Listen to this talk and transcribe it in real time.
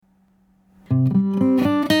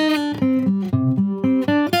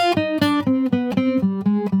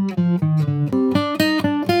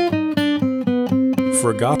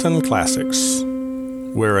Forgotten Classics,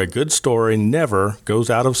 where a good story never goes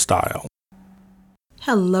out of style.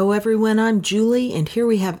 Hello everyone, I'm Julie, and here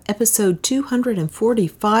we have episode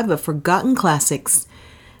 245 of Forgotten Classics,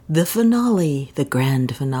 the finale, the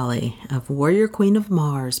grand finale of Warrior Queen of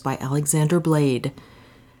Mars by Alexander Blade.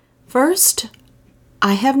 First,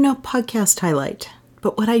 I have no podcast highlight,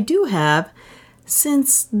 but what I do have,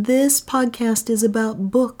 since this podcast is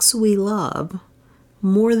about books we love,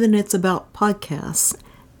 more than it's about podcasts,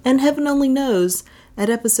 and heaven only knows, at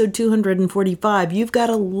episode 245, you've got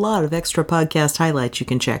a lot of extra podcast highlights you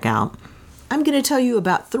can check out. I'm going to tell you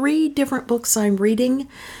about 3 different books I'm reading.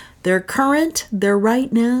 They're current, they're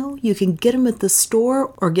right now. You can get them at the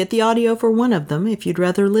store or get the audio for one of them if you'd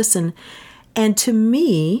rather listen. And to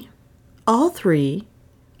me, all 3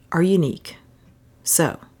 are unique.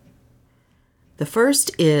 So, the first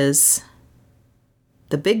is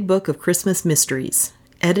The Big Book of Christmas Mysteries,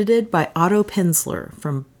 edited by Otto Penzler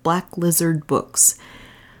from Black Lizard Books.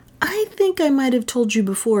 I think I might have told you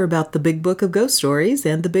before about the Big Book of Ghost Stories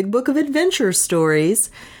and the Big Book of Adventure Stories,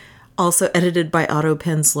 also edited by Otto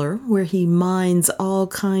Penzler, where he mines all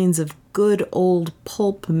kinds of good old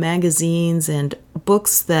pulp magazines and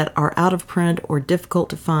books that are out of print or difficult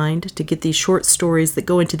to find to get these short stories that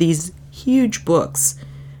go into these huge books.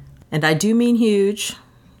 And I do mean huge.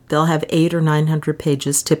 They'll have 800 or 900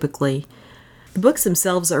 pages typically. The books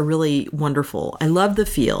themselves are really wonderful. I love the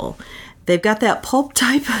feel. They've got that pulp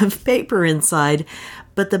type of paper inside,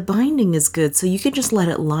 but the binding is good, so you can just let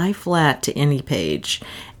it lie flat to any page.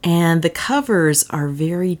 And the covers are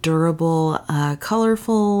very durable,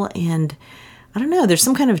 colorful, and I don't know, there's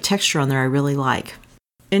some kind of texture on there I really like.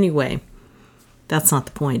 Anyway, that's not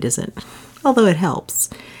the point, is it? Although it helps.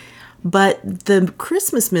 But the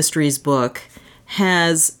Christmas Mysteries book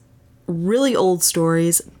has really old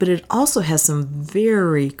stories, but it also has some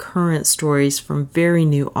very current stories from very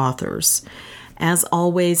new authors. As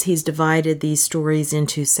always, he's divided these stories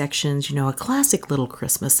into sections, a classic little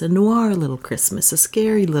Christmas, a noir little Christmas, a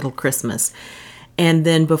scary little Christmas. And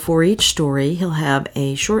then before each story, he'll have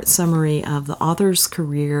a short summary of the author's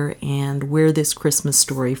career and where this Christmas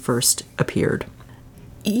story first appeared.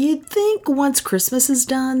 You'd think once Christmas is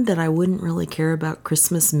done that I wouldn't really care about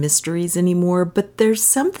Christmas mysteries anymore, but there's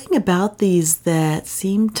something about these that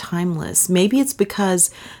seem timeless. Maybe it's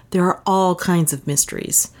because there are all kinds of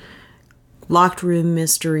mysteries. Locked room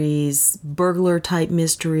mysteries, burglar-type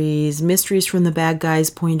mysteries, mysteries from the bad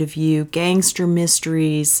guy's point of view, gangster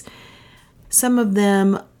mysteries. Some of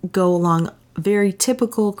them go along very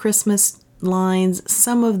typical Christmas lines.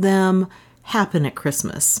 Some of them happen at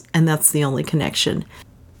Christmas, and that's the only connection.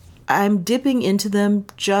 I'm dipping into them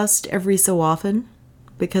just every so often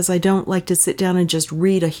because I don't like to sit down and just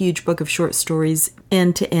read a huge book of short stories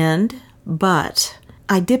end to end, but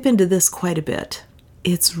I dip into this quite a bit.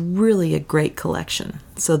 It's really a great collection.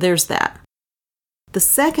 So there's that. The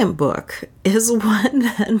second book is one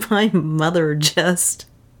that my mother just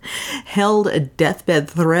held a deathbed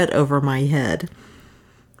threat over my head.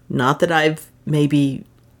 Not that I've maybe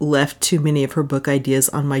left too many of her book ideas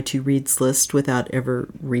on my to-reads list without ever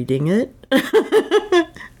reading it.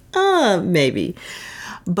 Maybe.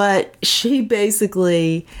 But she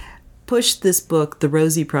basically pushed this book, The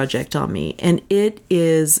Rosie Project, on me, and it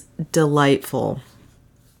is delightful.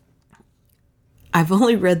 I've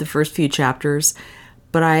only read the first few chapters,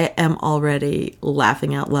 but I am already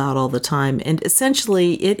laughing out loud all the time. And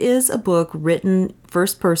essentially, it is a book written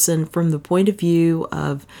first person from the point of view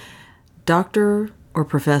of Dr. or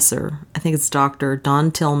Professor, I think it's Dr.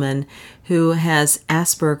 Don Tillman, who has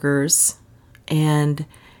Asperger's and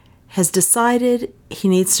has decided he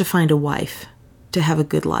needs to find a wife to have a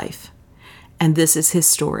good life. And this is his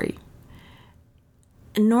story.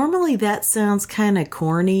 Normally that sounds kind of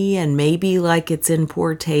corny and maybe like it's in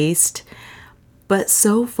poor taste, but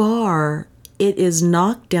so far it is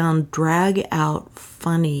knockdown, drag out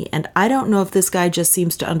funny. And I don't know if this guy just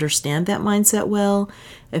seems to understand that mindset well,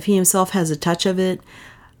 if he himself has a touch of it,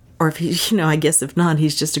 or if he, I guess if not,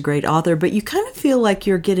 he's just a great author. But you kind of feel like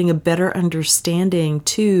you're getting a better understanding,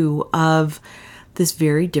 too, of this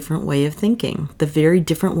very different way of thinking, the very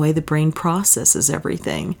different way the brain processes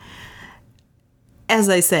everything. As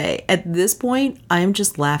I say, at this point, I'm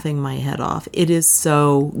just laughing my head off. It is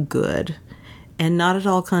so good and not at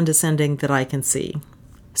all condescending that I can see.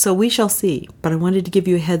 So we shall see, but I wanted to give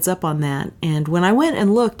you a heads up on that. And when I went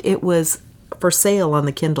and looked, it was for sale on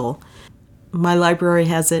the Kindle. My library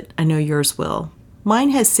has it. I know yours will. Mine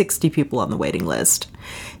has 60 people on the waiting list.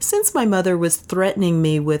 Since my mother was threatening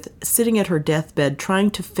me with sitting at her deathbed trying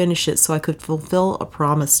to finish it so I could fulfill a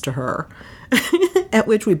promise to her, at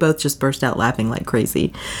which we both just burst out laughing like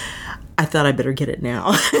crazy, I thought I better get it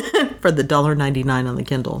now for the $1.99 on the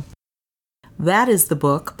Kindle. That is the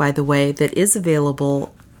book, by the way, that is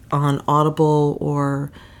available on Audible,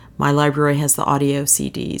 or my library has the audio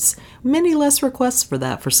CDs. Many less requests for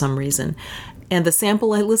that for some reason. And the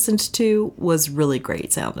sample I listened to was really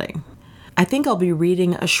great sounding. I think I'll be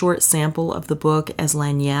reading a short sample of the book as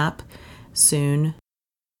Lagniappe soon,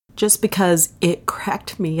 just because it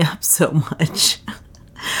cracked me up so much.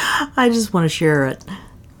 I just want to share it.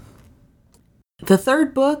 The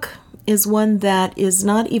third book is one that is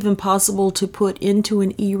not even possible to put into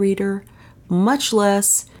an e-reader, much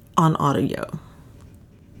less on audio.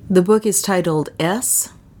 The book is titled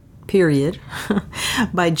S, period,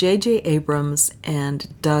 by J.J. Abrams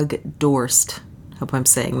and Doug Dorst. Hope I'm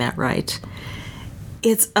saying that right.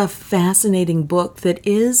 It's a fascinating book that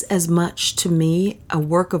is as much to me a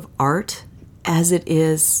work of art as it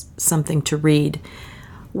is something to read.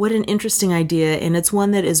 What an interesting idea, and it's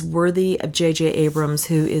one that is worthy of J.J. Abrams,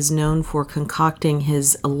 who is known for concocting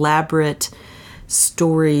his elaborate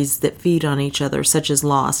stories that feed on each other, such as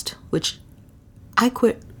Lost, which I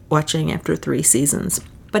quit watching after 3 seasons.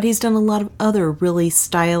 But he's done a lot of other really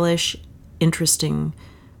stylish, interesting,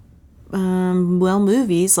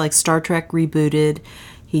 movies like Star Trek Rebooted.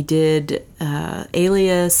 He did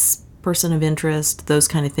Alias, Person of Interest, those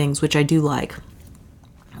kind of things, which I do like.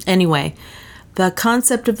 Anyway, the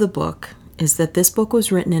concept of the book is that this book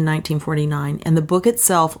was written in 1949, and the book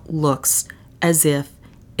itself looks as if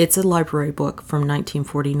it's a library book from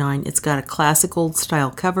 1949. It's got a classical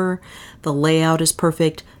style cover. The layout is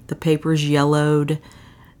perfect. The paper's yellowed.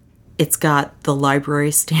 It's got the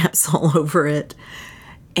library stamps all over it.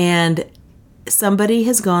 And somebody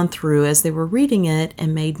has gone through as they were reading it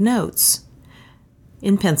and made notes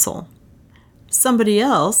in pencil. Somebody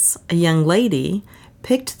else, a young lady,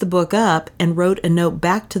 picked the book up and wrote a note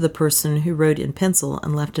back to the person who wrote in pencil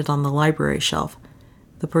and left it on the library shelf.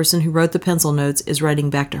 The person who wrote the pencil notes is writing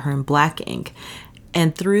back to her in black ink.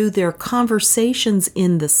 And through their conversations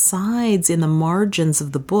in the sides, in the margins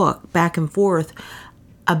of the book, back and forth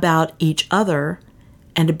about each other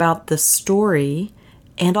and about the story,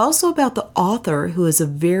 and also about the author, who is a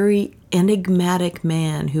very enigmatic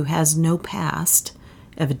man who has no past,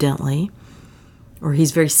 evidently, or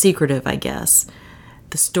he's very secretive, I guess.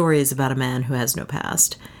 The story is about a man who has no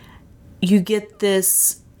past. You get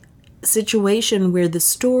this situation where the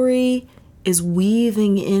story is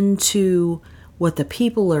weaving into what the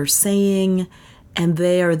people are saying, and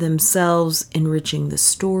they are themselves enriching the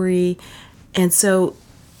story. And so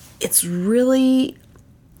it's really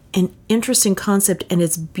an interesting concept, and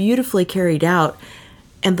it's beautifully carried out.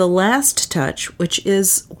 And the last touch, which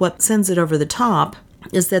is what sends it over the top,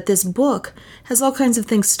 is that this book has all kinds of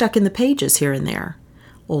things stuck in the pages here and there.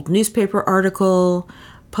 Old newspaper article,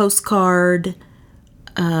 postcard,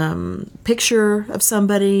 picture of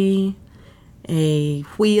somebody, a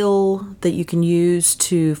wheel that you can use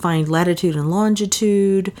to find latitude and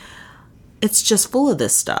longitude. It's just full of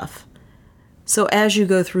this stuff. So as you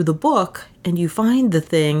go through the book and you find the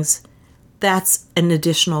things, that's an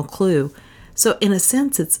additional clue. So in a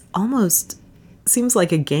sense, it's almost seems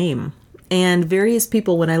like a game. And various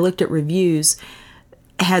people, when I looked at reviews,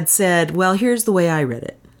 had said, well, here's the way I read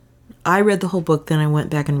it. I read the whole book, then I went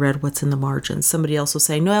back and read what's in the margins. Somebody else will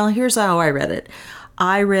say, well, here's how I read it.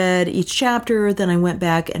 I read each chapter, then I went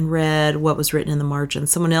back and read what was written in the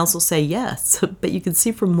margins. Someone else will say yes, but you can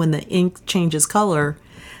see from when the ink changes color,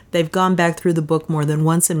 they've gone back through the book more than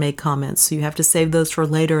once and made comments. So you have to save those for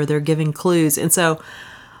later. They're giving clues. And so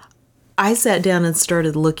I sat down and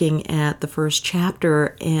started looking at the first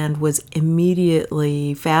chapter and was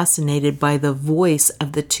immediately fascinated by the voice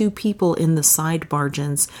of the 2 people in the side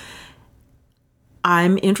margins.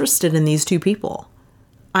 I'm interested in these 2 people.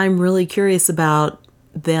 I'm really curious about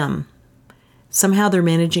them. Somehow they're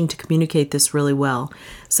managing to communicate this really well.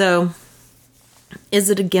 So,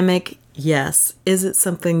 is it a gimmick? Yes. Is it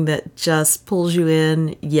something that just pulls you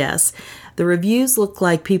in? Yes. The reviews look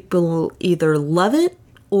like people either love it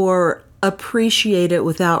or appreciate it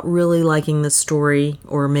without really liking the story,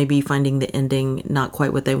 or maybe finding the ending not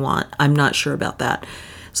quite what they want. I'm not sure about that.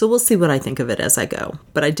 So we'll see what I think of it as I go.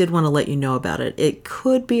 But I did want to let you know about it. It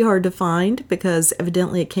could be hard to find because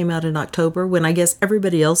evidently it came out in October when I guess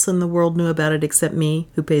everybody else in the world knew about it except me,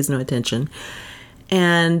 who pays no attention.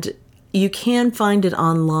 And you can find it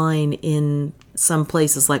online in some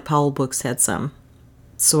places, like Powell Books had some.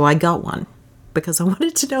 So I got one because I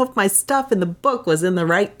wanted to know if my stuff in the book was in the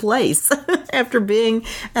right place after being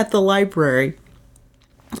at the library.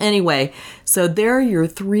 Anyway, so there are your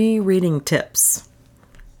 3 reading tips.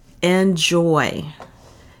 Enjoy.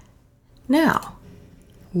 Now,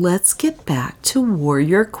 let's get back to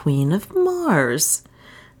Warrior Queen of Mars.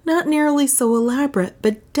 Not nearly so elaborate,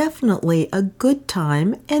 but definitely a good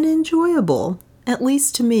time and enjoyable, at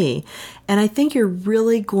least to me. And I think you're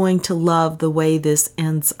really going to love the way this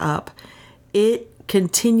ends up. It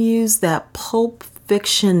continues that pulp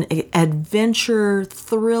fiction, adventure,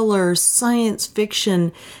 thriller, science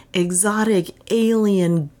fiction, exotic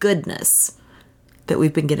alien goodness that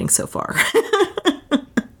we've been getting so far.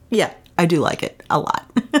 Yeah, I do like it a lot.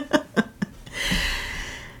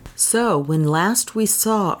 So, when last we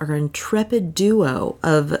saw our intrepid duo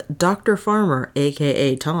of Dr. Farmer,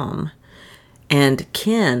 aka Tom, and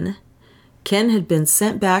Ken had been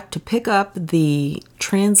sent back to pick up the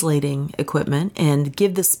translating equipment and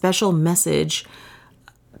give the special message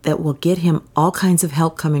that will get him all kinds of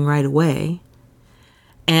help coming right away.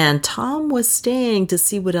 And Tom was staying to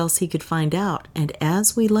see what else he could find out. And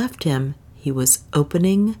as we left him, he was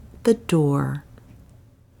opening the door.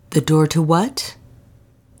 The door to what?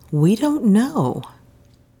 We don't know.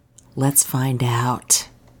 Let's find out.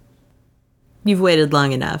 You've waited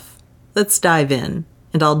long enough. Let's dive in,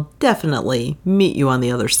 and I'll definitely meet you on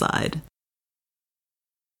the other side.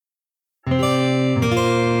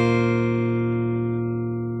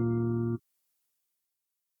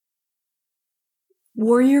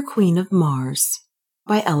 Warrior Queen of Mars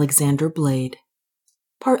by Alexander Blade.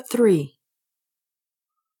 Part 3.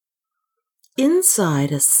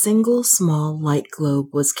 Inside, a single small light globe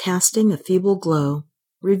was casting a feeble glow,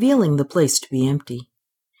 revealing the place to be empty.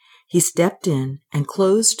 He stepped in and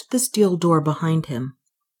closed the steel door behind him.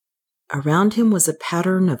 Around him was a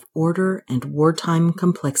pattern of order and wartime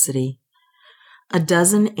complexity. A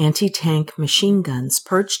dozen anti-tank machine guns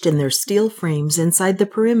perched in their steel frames inside the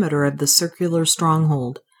perimeter of the circular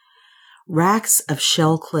stronghold. Racks of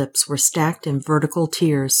shell clips were stacked in vertical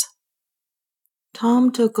tiers.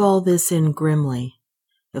 Tom took all this in grimly.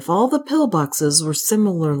 If all the pillboxes were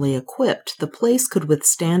similarly equipped, the place could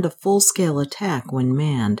withstand a full-scale attack when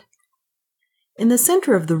manned. In the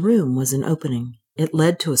center of the room was an opening. It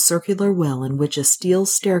led to a circular well in which a steel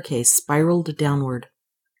staircase spiraled downward.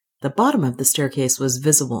 The bottom of the staircase was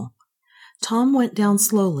visible. Tom went down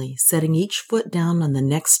slowly, setting each foot down on the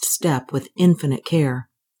next step with infinite care.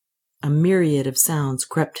 A myriad of sounds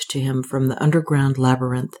crept to him from the underground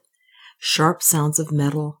labyrinth. Sharp sounds of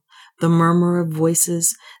metal, the murmur of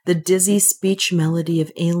voices, the dizzy speech melody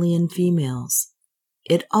of alien females.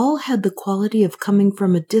 It all had the quality of coming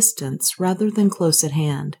from a distance rather than close at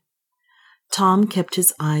hand. Tom kept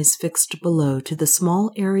his eyes fixed below to the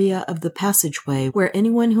small area of the passageway where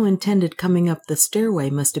anyone who intended coming up the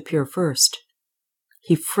stairway must appear first.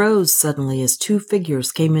 He froze suddenly as two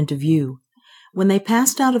figures came into view. When they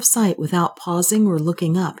passed out of sight without pausing or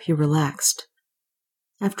looking up, he relaxed.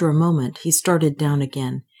 After a moment, he started down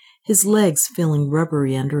again, his legs feeling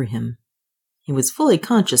rubbery under him. He was fully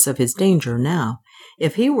conscious of his danger now.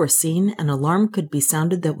 If he were seen, an alarm could be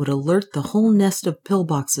sounded that would alert the whole nest of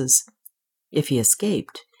pillboxes. If he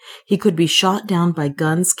escaped, he could be shot down by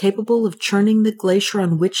guns capable of churning the glacier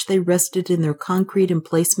on which they rested in their concrete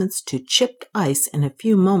emplacements to chipped ice in a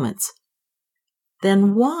few moments.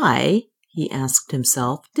 Then why, he asked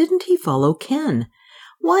himself, didn't he follow Ken?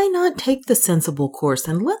 Why not take the sensible course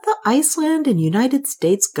and let the Iceland and United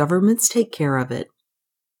States governments take care of it?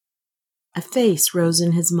 A face rose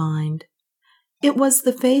in his mind. It was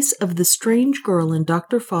the face of the strange girl in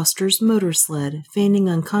Dr. Foster's motor sled, feigning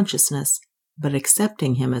unconsciousness, but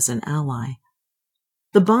accepting him as an ally.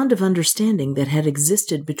 The bond of understanding that had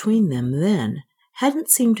existed between them then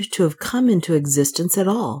hadn't seemed to have come into existence at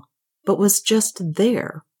all, but was just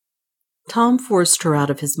there. Tom forced her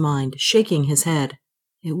out of his mind, shaking his head.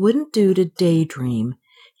 It wouldn't do to daydream.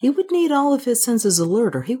 He would need all of his senses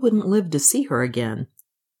alert or he wouldn't live to see her again.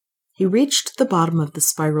 He reached the bottom of the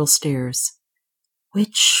spiral stairs.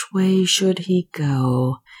 Which way should he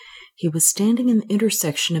go? He was standing in the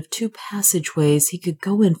intersection of two passageways. He could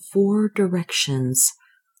go in 4 directions.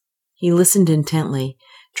 He listened intently,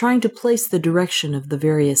 trying to place the direction of the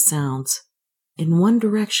various sounds. In one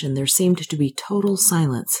direction there seemed to be total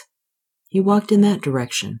silence. He walked in that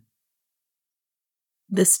direction.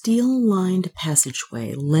 The steel-lined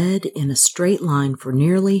passageway led in a straight line for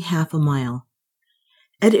nearly half a mile.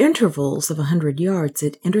 At intervals of 100 yards,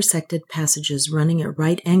 it intersected passages running at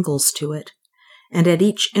right angles to it, and at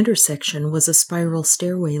each intersection was a spiral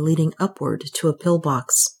stairway leading upward to a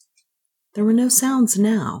pillbox. There were no sounds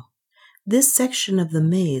now. This section of the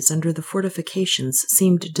maze under the fortifications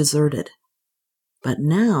seemed deserted. But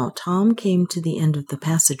now Tom came to the end of the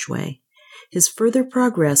passageway. His further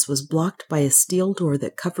progress was blocked by a steel door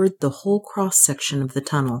that covered the whole cross-section of the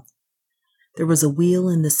tunnel. There was a wheel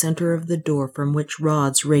in the center of the door from which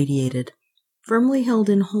rods radiated, firmly held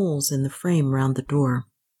in holes in the frame round the door.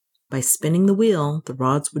 By spinning the wheel, the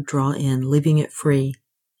rods would draw in, leaving it free.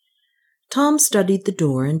 Tom studied the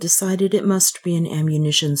door and decided it must be an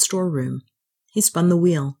ammunition storeroom. He spun the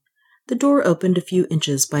wheel. The door opened a few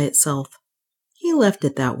inches by itself. He left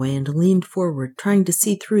it that way and leaned forward, trying to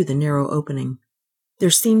see through the narrow opening. There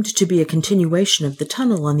seemed to be a continuation of the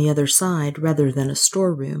tunnel on the other side rather than a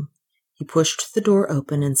storeroom. He pushed the door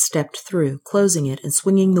open and stepped through, closing it and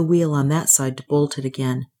swinging the wheel on that side to bolt it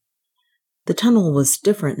again. The tunnel was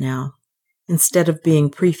different now. Instead of being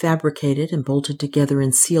prefabricated and bolted together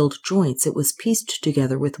in sealed joints, it was pieced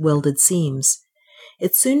together with welded seams.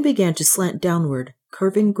 It soon began to slant downward,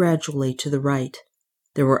 curving gradually to the right.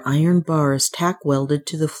 There were iron bars tack-welded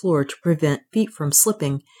to the floor to prevent feet from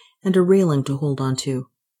slipping, and a railing to hold onto.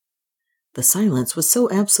 The silence was so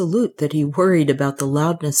absolute that he worried about the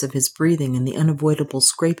loudness of his breathing and the unavoidable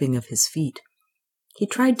scraping of his feet. He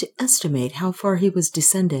tried to estimate how far he was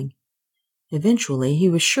descending. Eventually, he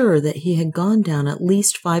was sure that he had gone down at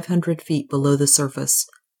least 500 feet below the surface.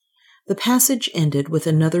 The passage ended with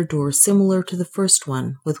another door similar to the first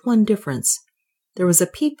one, with one difference. There was a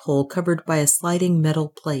peephole covered by a sliding metal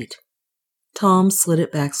plate. Tom slid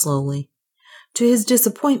it back slowly. To his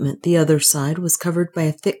disappointment, the other side was covered by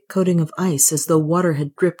a thick coating of ice, as though water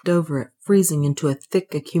had dripped over it, freezing into a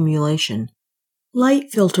thick accumulation.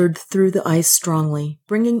 Light filtered through the ice strongly,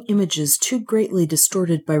 bringing images too greatly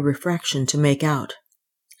distorted by refraction to make out.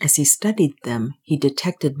 As he studied them, he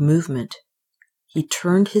detected movement. He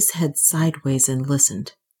turned his head sideways and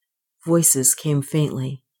listened. Voices came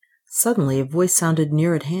faintly. Suddenly, a voice sounded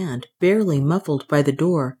near at hand, barely muffled by the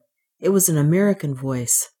door. It was an American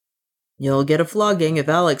voice. "You'll get a flogging if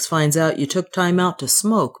Alex finds out you took time out to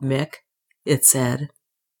smoke, Mick," it said.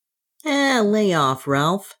 Lay off,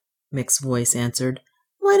 Ralph," Mick's voice answered.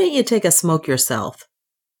 "Why don't you take a smoke yourself?"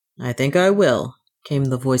 "I think I will," came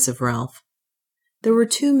the voice of Ralph. There were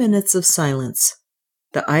 2 minutes of silence.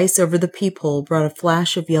 The ice over the peephole brought a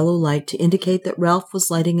flash of yellow light to indicate that Ralph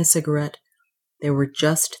was lighting a cigarette. They were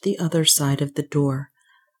just the other side of the door.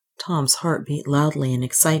 Tom's heart beat loudly in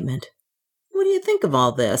excitement. "What do you think of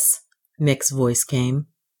all this?" Mick's voice came.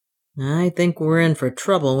 "I think we're in for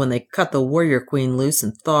trouble when they cut the Warrior Queen loose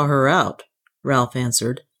and thaw her out," Ralph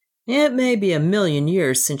answered. "It may be 1,000,000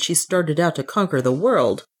 years since she started out to conquer the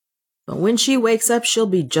world, but when she wakes up she'll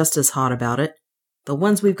be just as hot about it. The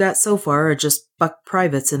ones we've got so far are just buck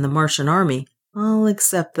privates in the Martian army, all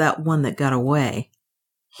except that one that got away."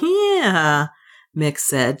 "Yeah," Mick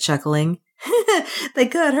said, chuckling. "They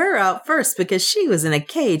cut her out first because she was in a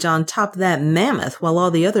cage on top of that mammoth while all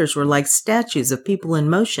the others were like statues of people in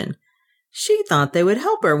motion. She thought they would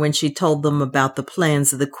help her when she told them about the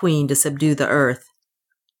plans of the Queen to subdue the Earth."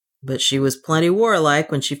 "But she was plenty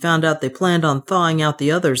warlike when she found out they planned on thawing out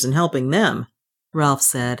the others and helping them," Ralph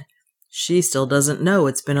said. "She still doesn't know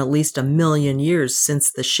it's been at least 1,000,000 years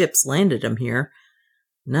since the ships landed them here.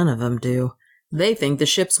 None of them do. They think the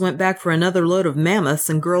ships went back for another load of mammoths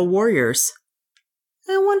and girl warriors."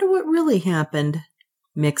 "I wonder what really happened,"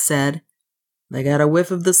 Mick said. "They got a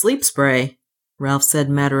whiff of the sleep spray," Ralph said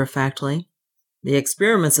matter-of-factly. "The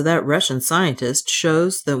experiments of that Russian scientist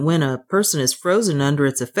shows that when a person is frozen under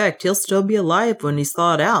its effect, he'll still be alive when he's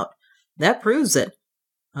thawed out. That proves it.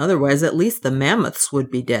 Otherwise, at least the mammoths would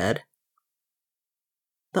be dead."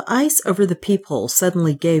 The ice over the peephole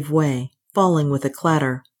suddenly gave way, falling with a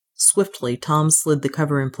clatter. Swiftly, Tom slid the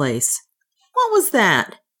cover in place. "What was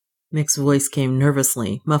that?" Mick's voice came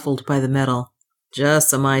nervously, muffled by the metal. "Just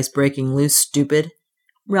some ice breaking loose, stupid,"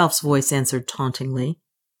 Ralph's voice answered tauntingly.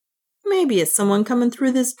 "Maybe it's someone coming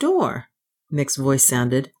through this door," Mick's voice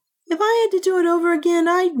sounded. "If I had to do it over again,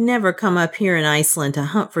 I'd never come up here in Iceland to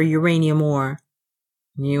hunt for uranium ore."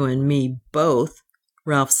 "You and me both,"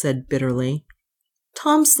 Ralph said bitterly.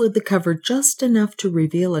 Tom slid the cover just enough to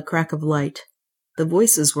reveal a crack of light. The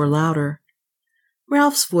voices were louder.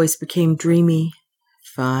 Ralph's voice became dreamy.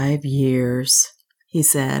 "5 years," he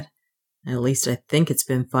said. "At least I think it's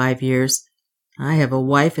been 5 years. I have a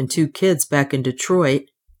wife and 2 kids back in Detroit."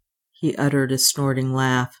 He uttered a snorting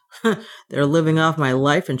laugh. "They're living off my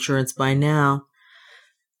life insurance by now."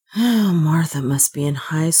 "Martha must be in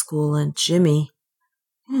high school, and Jimmy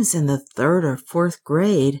is in the 3rd or 4th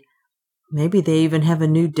grade. Maybe they even have a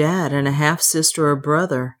new dad and a half-sister or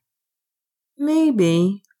brother."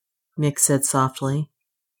 "Maybe," Mick said softly.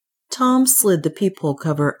 Tom slid the peephole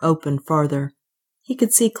cover open farther. He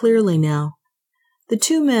could see clearly now. The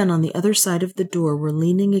 2 men on the other side of the door were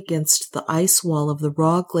leaning against the ice wall of the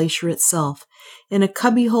raw glacier itself, in a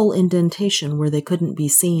cubbyhole indentation where they couldn't be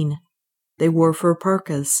seen. They wore fur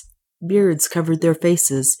parkas. Beards covered their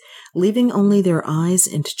faces, leaving only their eyes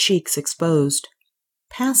and cheeks exposed.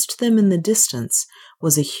 Past them in the distance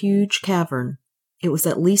was a huge cavern. It was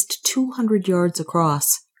at least 200 yards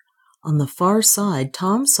across. On the far side,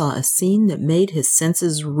 Tom saw a scene that made his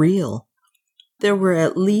senses reel. There were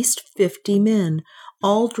at least 50 men,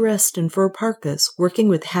 all dressed in fur parkas, working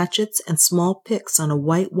with hatchets and small picks on a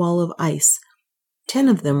white wall of ice. 10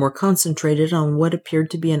 of them were concentrated on what appeared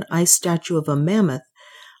to be an ice statue of a mammoth,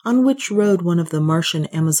 on which rode one of the Martian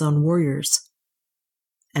Amazon warriors.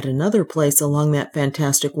 At another place along that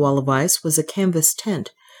fantastic wall of ice was a canvas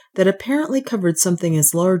tent that apparently covered something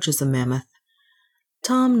as large as a mammoth.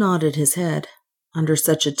 Tom nodded his head. Under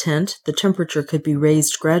such a tent, the temperature could be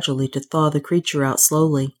raised gradually to thaw the creature out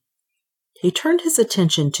slowly. He turned his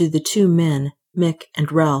attention to the 2 men, Mick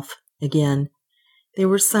and Ralph, again. They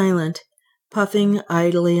were silent, puffing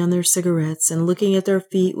idly on their cigarettes and looking at their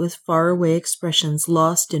feet with faraway expressions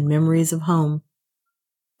lost in memories of home.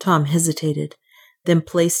 Tom hesitated, then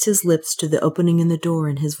placed his lips to the opening in the door,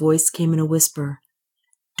 and his voice came in a whisper.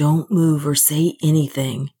 "Don't move or say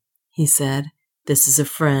anything," he said. "This is a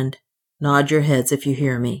friend. Nod your heads if you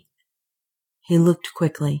hear me." He looked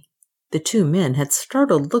quickly. The 2 men had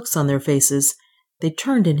startled looks on their faces. They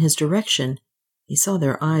turned in his direction. He saw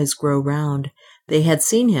their eyes grow round. They had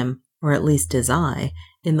seen him, or at least his eye,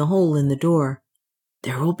 in the hole in the door.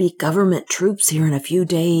 "There will be government troops here in a few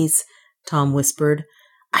days," Tom whispered.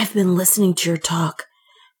 "I've been listening to your talk.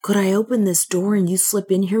 Could I open this door and you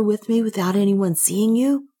slip in here with me without anyone seeing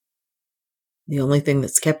you?" "The only thing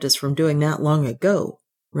that's kept us from doing that long ago,"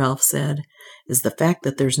 Ralph said, "is the fact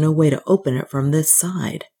that there's no way to open it from this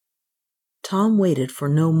side." Tom waited for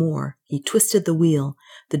no more. He twisted the wheel.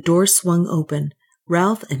 The door swung open.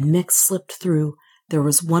 Ralph and Mick slipped through. There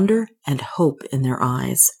was wonder and hope in their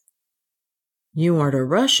eyes. "You aren't a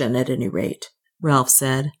Russian, at any rate," Ralph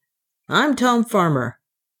said. "I'm Tom Farmer,"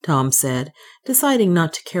 Tom said, deciding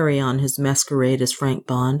not to carry on his masquerade as Frank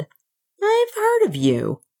Bond. "I've heard of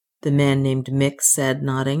you," the man named Mick said,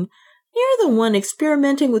 nodding. "You're the one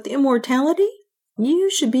experimenting with immortality? You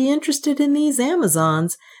should be interested in these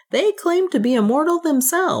Amazons. They claim to be immortal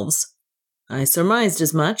themselves." "I surmised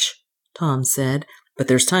as much," Tom said, "but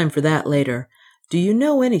there's time for that later. Do you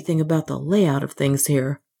know anything about the layout of things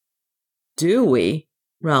here?" "Do we?"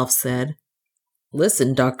 Ralph said.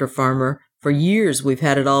 "Listen, Dr. Farmer, for years we've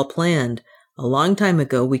had it all planned. A long time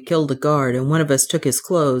ago we killed a guard, and one of us took his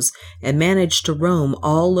clothes and managed to roam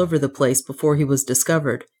all over the place before he was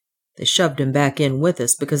discovered. They shoved him back in with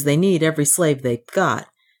us because they need every slave they've got,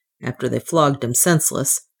 after they flogged him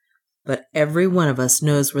senseless. But every one of us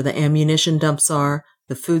knows where the ammunition dumps are,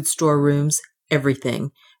 the food storerooms,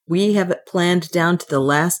 everything. We have it planned down to the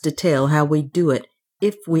last detail how we'd do it,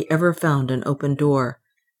 if we ever found an open door.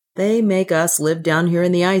 They make us live down here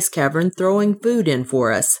in the ice cavern, throwing food in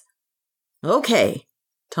for us." "Okay,"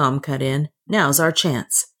 Tom cut in. "Now's our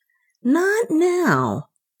chance." "Not now,"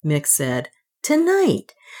 Mick said.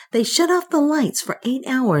 "Tonight. They shut off the lights for 8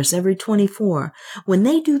 hours every 24. When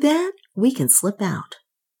they do that, we can slip out."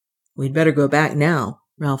 "We'd better go back now,"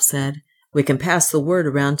 Ralph said. "We can pass the word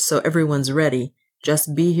around so everyone's ready.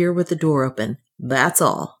 Just be here with the door open. That's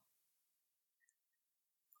all."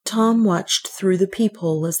 Tom watched through the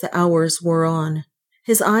peephole as the hours wore on.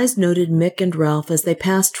 His eyes noted Mick and Ralph as they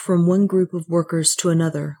passed from one group of workers to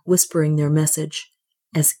another, whispering their message.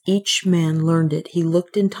 As each man learned it, he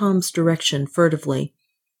looked in Tom's direction furtively.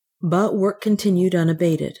 But work continued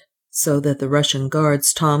unabated, so that the Russian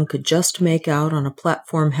guards Tom could just make out on a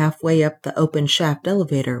platform halfway up the open shaft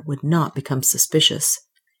elevator would not become suspicious.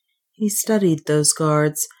 He studied those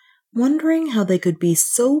guards, wondering how they could be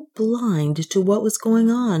so blind to what was going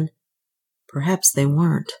on. Perhaps they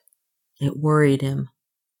weren't. It worried him.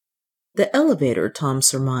 The elevator, Tom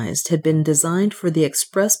surmised, had been designed for the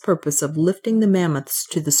express purpose of lifting the mammoths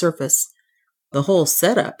to the surface. The whole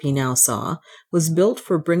setup, he now saw, was built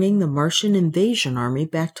for bringing the Martian invasion army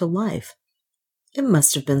back to life. It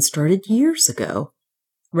must have been started years ago.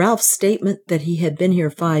 Ralph's statement that he had been here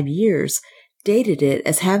 5 years dated it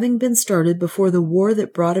as having been started before the war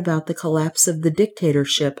that brought about the collapse of the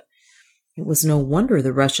dictatorship. It was no wonder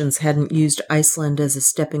the Russians hadn't used Iceland as a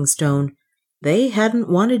stepping stone. They hadn't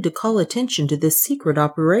wanted to call attention to this secret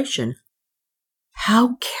operation.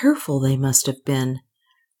 How careful they must have been.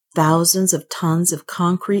 Thousands of tons of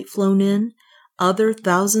concrete flown in, other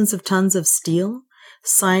thousands of tons of steel,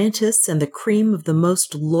 scientists and the cream of the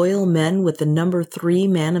most loyal men with the number 3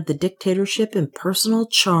 man of the dictatorship in personal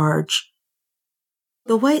charge.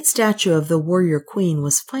 The white statue of the warrior queen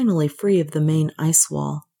was finally free of the main ice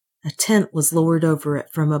wall. A tent was lowered over it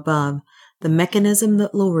from above. the mechanism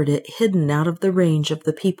that lowered it hidden out of the range of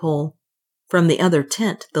the peephole. From the other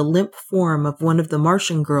tent, the limp form of one of the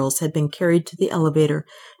Martian girls had been carried to the elevator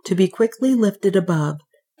to be quickly lifted above,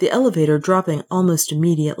 the elevator dropping almost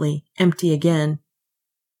immediately, empty again.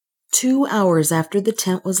 2 hours after the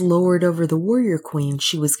tent was lowered over the Warrior Queen,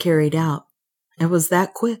 she was carried out. It was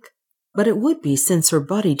that quick, but it would be since her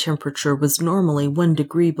body temperature was normally 1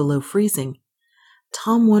 degree below freezing.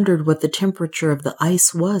 Tom wondered what the temperature of the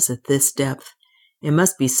ice was at this depth. It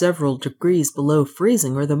must be several degrees below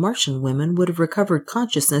freezing, or the Martian women would have recovered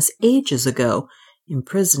consciousness ages ago,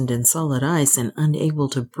 imprisoned in solid ice and unable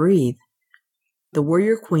to breathe. The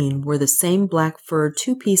Warrior Queen wore the same black fur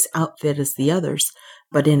 2-piece outfit as the others,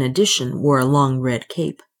 but in addition wore a long red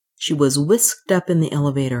cape. She was whisked up in the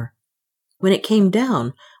elevator. When it came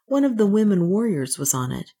down, one of the women warriors was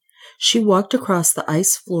on it. She walked across the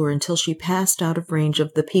ice floor until she passed out of range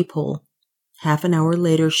of the peephole. Half an hour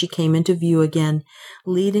later she came into view again,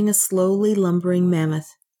 leading a slowly lumbering mammoth.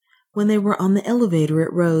 When they were on the elevator,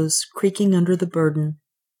 it rose, creaking under the burden.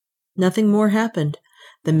 Nothing more happened.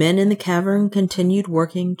 The men in the cavern continued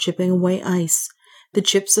working, chipping away ice. The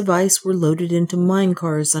chips of ice were loaded into mine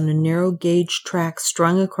cars on a narrow gauge track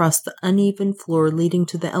strung across the uneven floor leading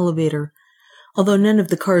to the elevator. Although none of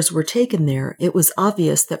the cars were taken there, it was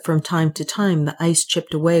obvious that from time to time the ice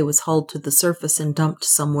chipped away was hauled to the surface and dumped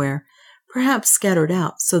somewhere, perhaps scattered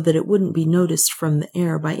out so that it wouldn't be noticed from the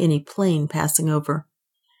air by any plane passing over.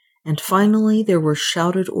 And finally there were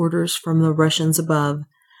shouted orders from the Russians above.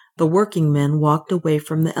 The working men walked away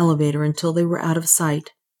from the elevator until they were out of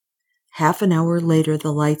sight. Half an hour later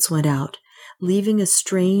the lights went out, leaving a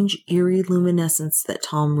strange, eerie luminescence that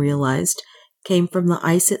Tom realized came from the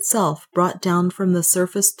ice itself, brought down from the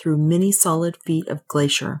surface through many solid feet of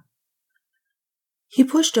glacier. He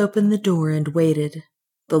pushed open the door and waited.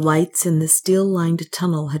 The lights in the steel-lined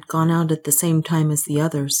tunnel had gone out at the same time as the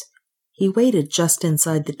others. He waited just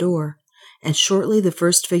inside the door, and shortly the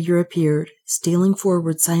first figure appeared, stealing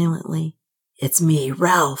forward silently. "It's me,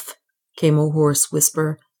 Ralph," came a hoarse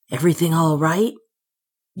whisper. "Everything all right?"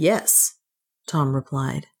 "Yes," Tom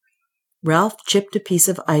replied. Ralph chipped a piece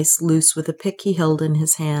of ice loose with a pick he held in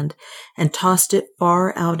his hand and tossed it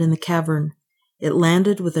far out in the cavern. It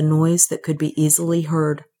landed with a noise that could be easily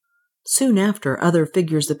heard. Soon after, other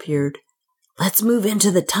figures appeared. "Let's move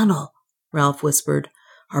into the tunnel," Ralph whispered.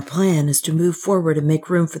 "Our plan is to move forward and make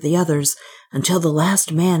room for the others until the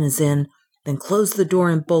last man is in, then close the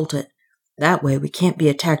door and bolt it. That way we can't be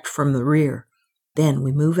attacked from the rear. Then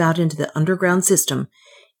we move out into the underground system,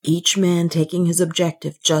 each man taking his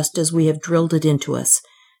objective just as we have drilled it into us.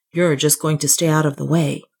 You're just going to stay out of the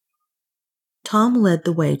way." Tom led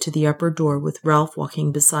the way to the upper door with Ralph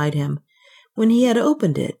walking beside him. When he had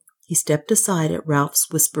opened it, he stepped aside at Ralph's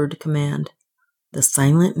whispered command. The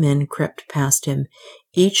silent men crept past him,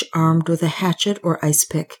 each armed with a hatchet or ice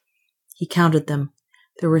pick. He counted them.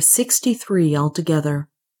 There were 63 altogether.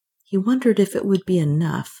 He wondered if it would be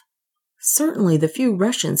enough. Certainly the few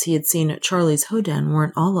Russians he had seen at Charlie's Hodan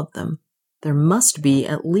weren't all of them. There must be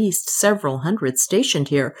at least several hundred stationed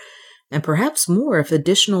here, and perhaps more if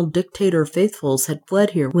additional dictator faithfuls had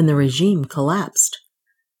fled here when the regime collapsed.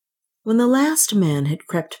 When the last man had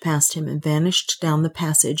crept past him and vanished down the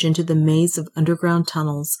passage into the maze of underground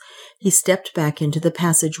tunnels, he stepped back into the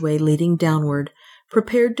passageway leading downward,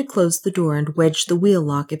 prepared to close the door and wedge the wheel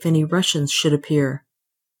lock if any Russians should appear.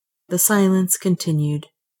 The silence continued.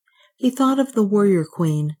 He thought of the Warrior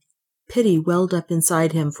Queen. Pity welled up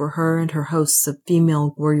inside him for her and her hosts of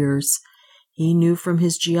female warriors. He knew from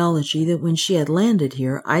his geology that when she had landed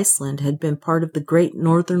here, Iceland had been part of the great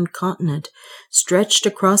northern continent, stretched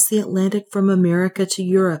across the Atlantic from America to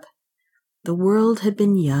Europe. The world had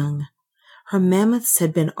been young. Her mammoths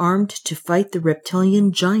had been armed to fight the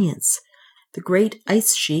reptilian giants. The great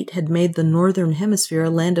ice sheet had made the northern hemisphere a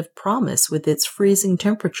land of promise with its freezing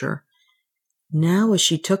temperature. Now, as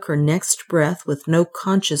she took her next breath with no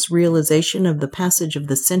conscious realization of the passage of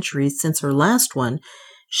the centuries since her last one,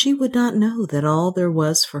 she would not know that all there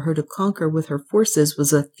was for her to conquer with her forces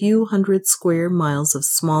was a few hundred square miles of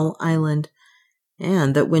small island,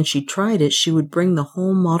 and that when she tried it she would bring the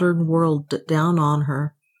whole modern world down on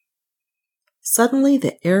her. Suddenly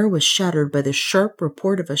the air was shattered by the sharp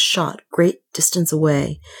report of a shot great distance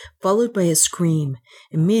away, followed by a scream.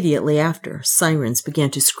 Immediately after, sirens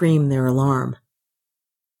began to scream their alarm.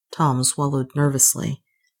 Tom swallowed nervously.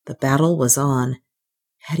 The battle was on.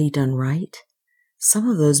 Had he done right? Some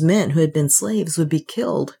of those men who had been slaves would be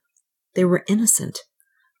killed. They were innocent.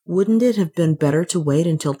 Wouldn't it have been better to wait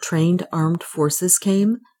until trained armed forces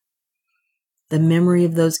came? The memory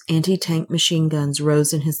of those anti-tank machine guns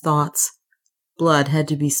rose in his thoughts. Blood had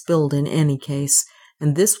to be spilled in any case,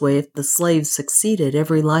 and this way, if the slaves succeeded,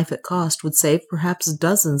 every life it cost would save perhaps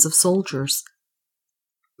dozens of soldiers.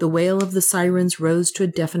 The wail of the sirens rose to a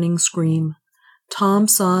deafening scream. Tom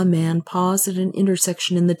saw a man pause at an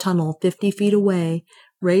intersection in the tunnel 50 feet away,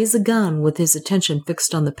 raise a gun with his attention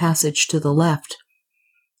fixed on the passage to the left.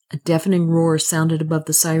 A deafening roar sounded above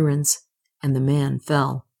the sirens, and the man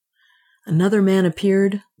fell. Another man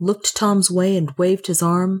appeared, looked Tom's way and waved his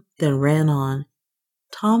arm, then ran on.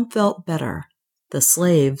 Tom felt better. The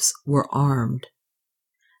slaves were armed.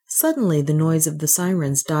 Suddenly the noise of the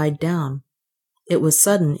sirens died down. It was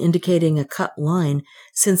sudden, indicating a cut line,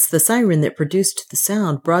 since the siren that produced the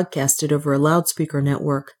sound broadcasted over a loudspeaker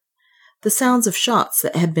network. The sounds of shots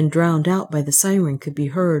that had been drowned out by the siren could be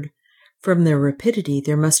heard. From their rapidity,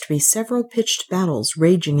 there must be several pitched battles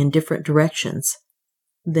raging in different directions.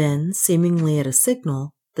 Then, seemingly at a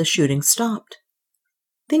signal, the shooting stopped.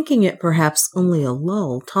 Thinking it perhaps only a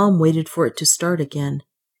lull, Tom waited for it to start again.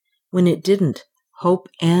 When it didn't, hope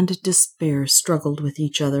and despair struggled with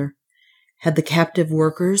each other. Had the captive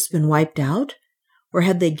workers been wiped out, or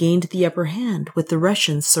had they gained the upper hand with the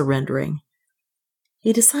Russians surrendering?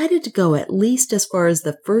 He decided to go at least as far as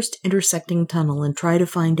the first intersecting tunnel and try to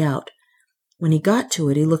find out. When he got to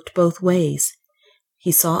it, he looked both ways.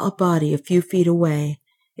 He saw a body a few feet away.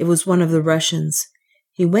 It was one of the Russians.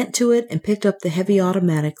 He went to it and picked up the heavy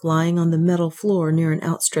automatic lying on the metal floor near an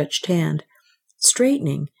outstretched hand.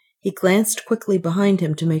 Straightening, he glanced quickly behind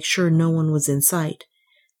him to make sure no one was in sight.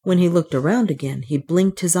 When he looked around again, he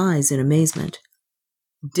blinked his eyes in amazement.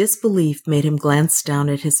 Disbelief made him glance down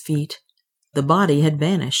at his feet. The body had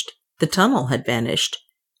vanished. The tunnel had vanished.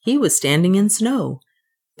 He was standing in snow.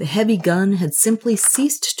 The heavy gun had simply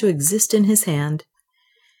ceased to exist in his hand.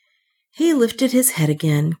 He lifted his head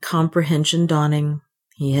again, comprehension dawning.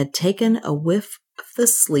 He had taken a whiff of the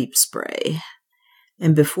sleep spray.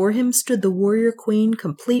 And before him stood the warrior queen,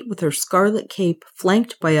 complete with her scarlet cape,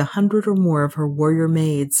 flanked by 100 or more of her warrior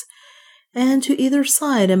maids. And to either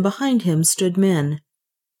side and behind him stood men.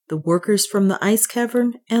 The workers from the ice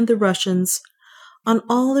cavern and the Russians. On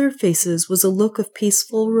all their faces was a look of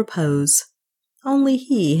peaceful repose. Only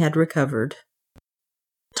he had recovered.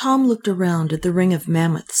 Tom looked around at the ring of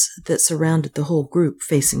mammoths that surrounded the whole group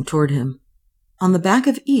facing toward him. On the back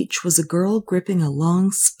of each was a girl gripping a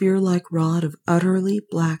long spear-like rod of utterly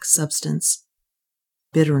black substance.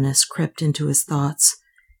 Bitterness crept into his thoughts.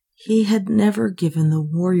 He had never given the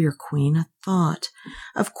warrior queen a thought.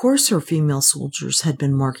 Of course her female soldiers had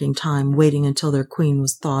been marking time, waiting until their queen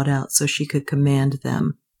was thawed out so she could command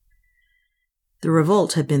them. The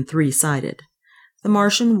revolt had been three-sided. The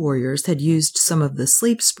Martian warriors had used some of the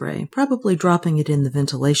sleep spray, probably dropping it in the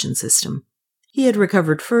ventilation system. He had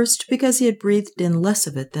recovered first because he had breathed in less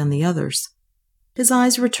of it than the others. His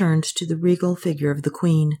eyes returned to the regal figure of the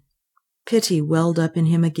queen. Pity welled up in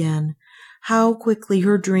him again. How quickly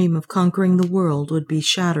her dream of conquering the world would be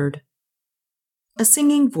shattered. A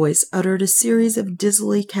singing voice uttered a series of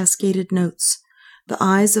dizzily cascaded notes. The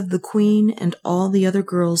eyes of the queen and all the other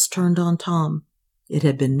girls turned on Tom. It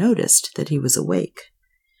had been noticed that he was awake.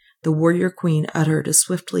 The warrior queen uttered a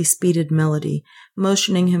swiftly speeded melody,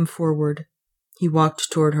 motioning him forward. He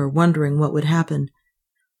walked toward her, wondering what would happen.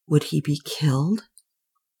 Would he be killed?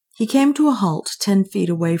 He came to a halt 10 feet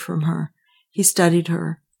away from her. He studied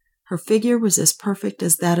her. Her figure was as perfect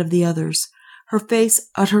as that of the others, her face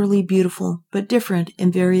utterly beautiful, but different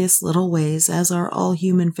in various little ways, as are all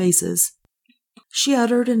human faces. She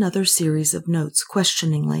uttered another series of notes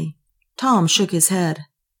questioningly. Tom shook his head.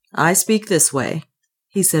 "I speak this way,"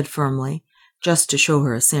 he said firmly, just to show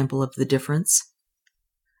her a sample of the difference.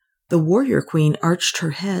 The warrior queen arched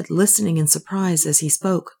her head, listening in surprise as he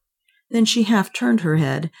spoke. Then she half turned her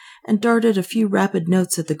head and darted a few rapid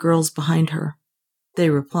notes at the girls behind her. They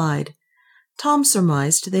replied. Tom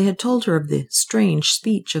surmised they had told her of the strange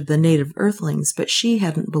speech of the native earthlings, but she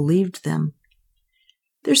hadn't believed them.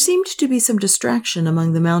 There seemed to be some distraction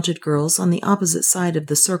among the mounted girls on the opposite side of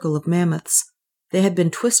the circle of mammoths. They had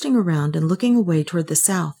been twisting around and looking away toward the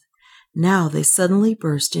south. Now they suddenly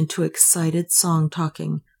burst into excited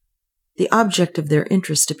song-talking. The object of their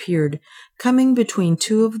interest appeared, coming between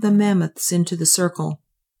two of the mammoths into the circle.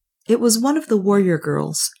 It was one of the warrior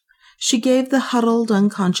girls. She gave the huddled,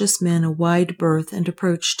 unconscious men a wide berth and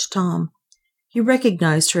approached Tom. He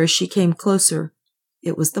recognized her as she came closer.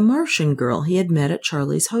 It was the Martian girl he had met at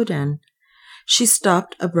Charlie's Hodan. She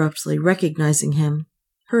stopped abruptly, recognizing him.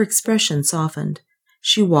 Her expression softened.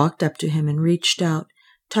 She walked up to him and reached out,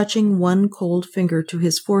 touching one cold finger to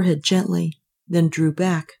his forehead gently, then drew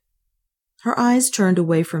back. Her eyes turned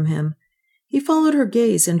away from him. He followed her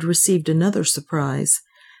gaze and received another surprise.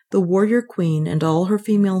 The warrior queen and all her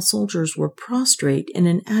female soldiers were prostrate in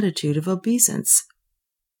an attitude of obeisance.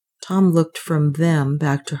 Tom looked from them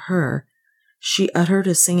back to her. She uttered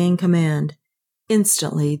a singing command.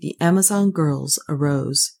 Instantly, the Amazon girls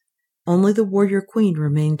arose. Only the warrior queen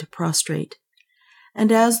remained prostrate.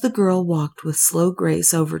 And as the girl walked with slow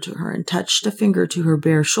grace over to her and touched a finger to her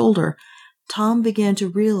bare shoulder, Tom began to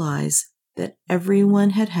realize that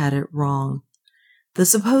everyone had had it wrong. The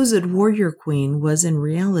supposed warrior queen was in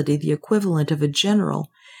reality the equivalent of a general,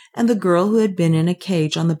 and the girl who had been in a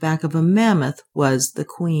cage on the back of a mammoth was the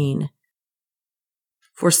queen.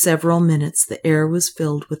 For several minutes the air was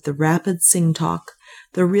filled with the rapid sing-talk,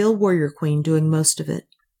 the real warrior queen doing most of it.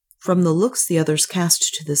 From the looks the others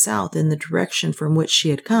cast to the south in the direction from which she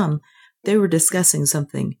had come, they were discussing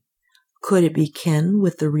something. Could it be Ken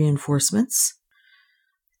with the reinforcements?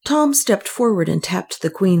 Tom stepped forward and tapped the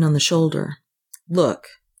queen on the shoulder. "Look,"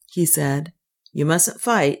 he said, "you mustn't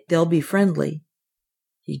fight. They'll be friendly."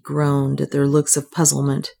 He groaned at their looks of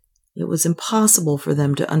puzzlement. It was impossible for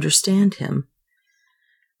them to understand him.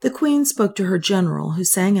 The queen spoke to her general, who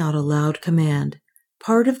sang out a loud command.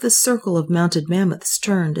 Part of the circle of mounted mammoths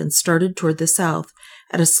turned and started toward the south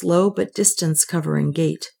at a slow but distance-covering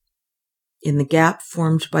gait. In the gap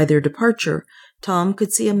formed by their departure, Tom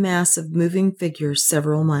could see a mass of moving figures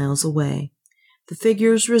several miles away. The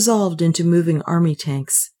figures resolved into moving army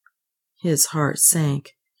tanks. His heart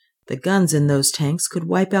sank. The guns in those tanks could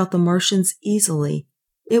wipe out the Martians easily.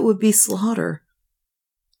 It would be slaughter.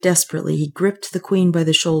 Desperately, he gripped the queen by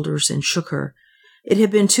the shoulders and shook her. It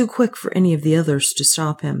had been too quick for any of the others to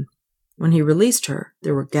stop him. When he released her,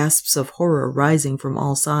 there were gasps of horror rising from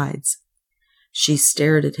all sides. She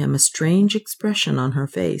stared at him, a strange expression on her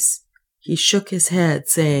face. He shook his head,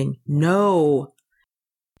 saying, "No!"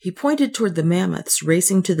 He pointed toward the mammoths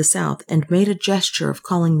racing to the south and made a gesture of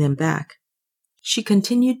calling them back. She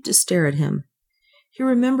continued to stare at him. He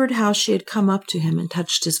remembered how she had come up to him and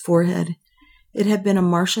touched his forehead. It had been a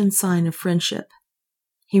Martian sign of friendship.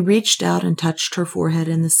 He reached out and touched her forehead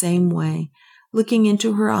in the same way, looking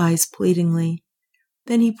into her eyes pleadingly.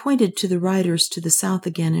 Then he pointed to the riders to the south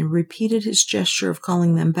again and repeated his gesture of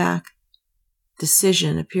calling them back.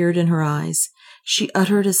 Decision appeared in her eyes. She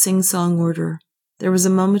uttered a sing-song order. There was a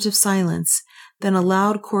moment of silence. Then a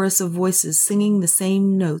loud chorus of voices singing the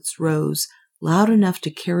same notes rose, loud enough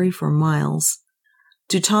to carry for miles.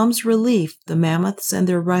 To Tom's relief, the mammoths and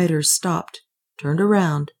their riders stopped, turned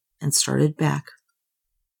around, and started back.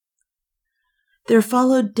 There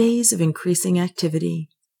followed days of increasing activity.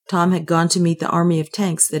 Tom had gone to meet the army of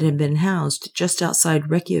tanks that had been housed just outside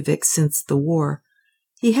Reykjavik since the war.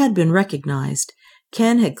 He had been recognized.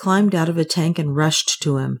 Ken had climbed out of a tank and rushed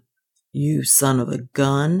to him. "You son of a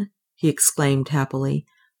gun," he exclaimed happily.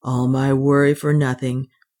 "All my worry for nothing.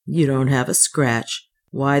 You don't have a scratch.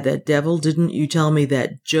 Why the devil didn't you tell me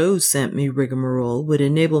that Joe sent me rigmarole would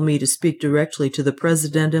enable me to speak directly to the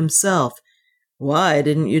president himself? Why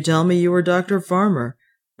didn't you tell me you were Dr. Farmer?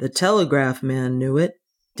 The telegraph man knew it.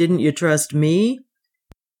 Didn't you trust me?"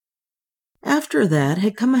 After that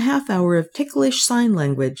had come a half-hour of ticklish sign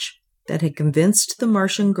language that had convinced the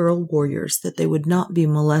Martian girl warriors that they would not be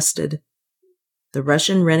molested. The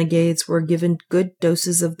Russian renegades were given good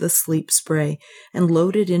doses of the sleep spray and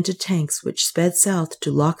loaded into tanks which sped south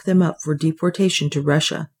to lock them up for deportation to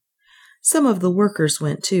Russia. Some of the workers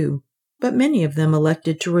went too, but many of them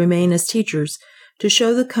elected to remain as teachers to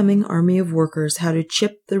show the coming army of workers how to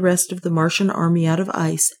chip the rest of the Martian army out of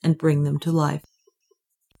ice and bring them to life.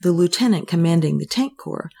 The lieutenant commanding the tank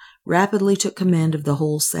corps rapidly took command of the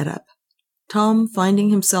whole setup. Tom, finding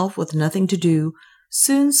himself with nothing to do,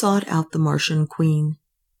 soon sought out the Martian queen.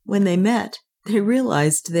 When they met, they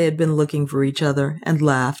realized they had been looking for each other and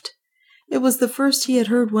laughed. It was the first he had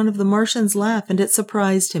heard one of the Martians laugh, and it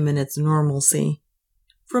surprised him in its normalcy.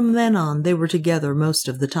 From then on, they were together most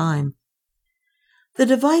of the time. The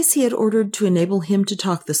device he had ordered to enable him to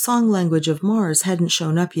talk the song language of Mars hadn't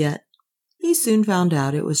shown up yet. He soon found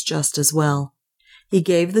out it was just as well. He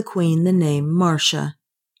gave the queen the name Martia,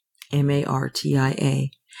 Martia,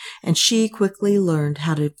 and she quickly learned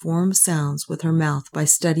how to form sounds with her mouth by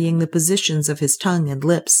studying the positions of his tongue and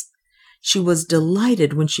lips. She was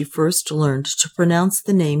delighted when she first learned to pronounce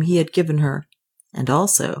the name he had given her, and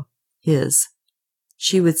also his.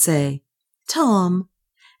 She would say, "Tom,"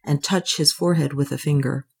 and touch his forehead with a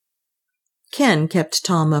finger. Ken kept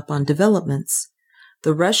Tom up on developments.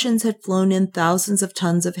 The Russians had flown in thousands of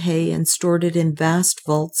tons of hay and stored it in vast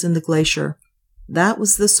vaults in the glacier. That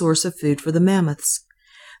was the source of food for the mammoths.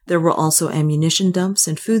 There were also ammunition dumps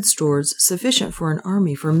and food stores sufficient for an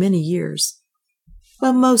army for many years.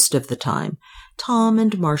 but most of the time, Tom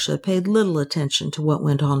and Marcia paid little attention to what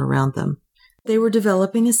went on around them. They were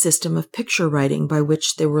developing a system of picture writing by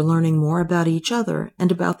which they were learning more about each other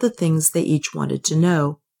and about the things they each wanted to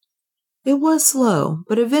know. It was slow,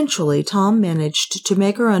 but eventually Tom managed to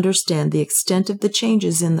make her understand the extent of the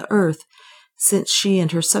changes in the earth since she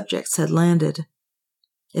and her subjects had landed.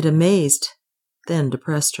 It amazed, then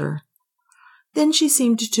depressed her. Then she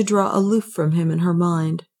seemed to draw aloof from him in her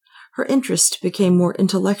mind. Her interest became more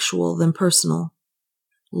intellectual than personal.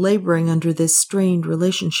 Laboring under this strained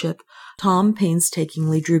relationship, Tom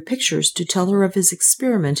painstakingly drew pictures to tell her of his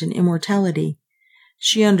experiment in immortality.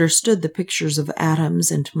 She understood the pictures of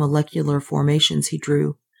atoms and molecular formations he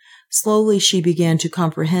drew. Slowly she began to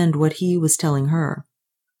comprehend what he was telling her.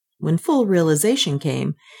 When full realization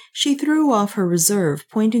came, she threw off her reserve,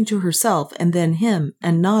 pointing to herself and then him,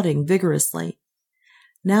 and nodding vigorously.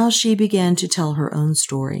 Now she began to tell her own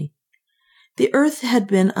story. The Earth had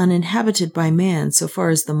been uninhabited by man so far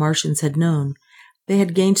as the Martians had known. They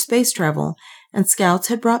had gained space travel, and scouts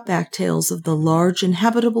had brought back tales of the large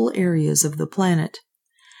inhabitable areas of the planet.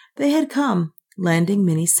 They had come, landing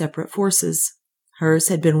many separate forces. Hers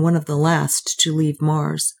had been one of the last to leave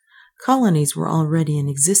Mars. Colonies were already in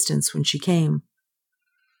existence when she came.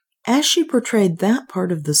 As she portrayed that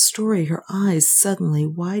part of the story, her eyes suddenly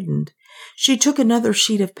widened. She took another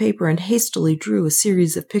sheet of paper and hastily drew a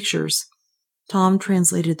series of pictures. Tom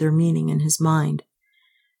translated their meaning in his mind.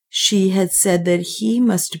 She had said that he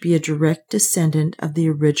must be a direct descendant of the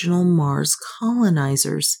original Mars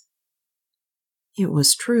colonizers. It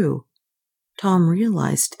was true. Tom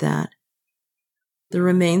realized that. The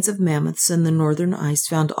remains of mammoths in the northern ice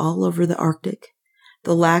found all over the Arctic,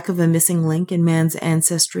 the lack of a missing link in man's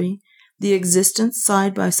ancestry, the existence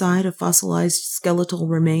side by side of fossilized skeletal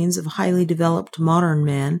remains of highly developed modern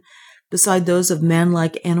man, beside those of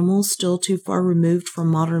man-like animals still too far removed from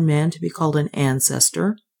modern man to be called an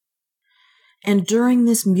ancestor. And during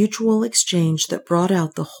this mutual exchange that brought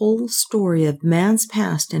out the whole story of man's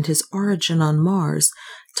past and his origin on Mars,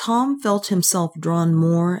 Tom felt himself drawn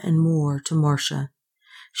more and more to Marcia.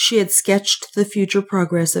 She had sketched the future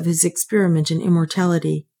progress of his experiment in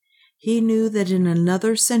immortality. He knew that in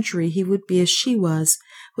another century he would be as she was,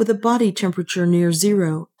 with a body temperature near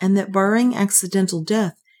zero, and that barring accidental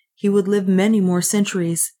death, he would live many more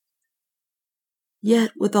centuries.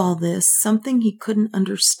 Yet, with all this, something he couldn't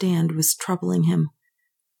understand was troubling him,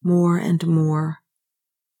 more and more.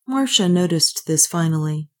 Marcia noticed this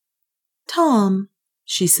finally. "Tom,"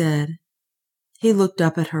 she said. He looked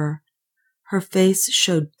up at her. Her face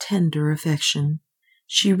showed tender affection.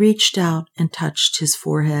 She reached out and touched his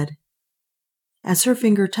forehead. As her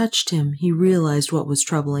finger touched him, he realized what was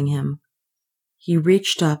troubling him. He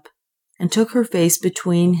reached up and took her face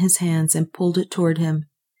between his hands and pulled it toward him.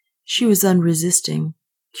 She was unresisting,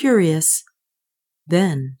 curious,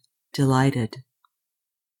 then delighted.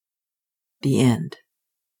 The end.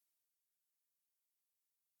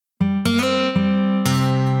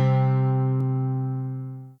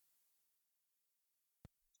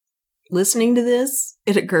 Listening to this,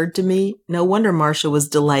 it occurred to me, no wonder Marcia was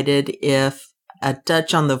delighted if a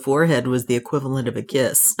touch on the forehead was the equivalent of a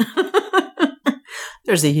kiss.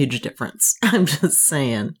 There's a huge difference. I'm just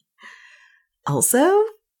saying. Also,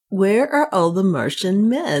 where are all the Martian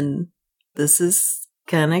men? This is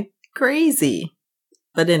kind of crazy.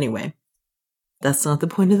 But anyway, that's not the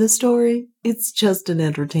point of the story. It's just an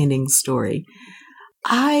entertaining story.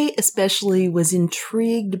 I especially was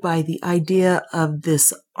intrigued by the idea of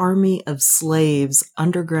this army of slaves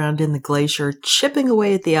underground in the glacier chipping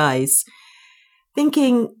away at the ice,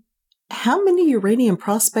 thinking, how many uranium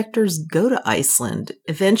prospectors go to Iceland?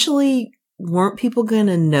 Eventually, weren't people going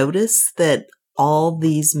to notice that all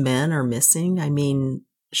these men are missing? I mean,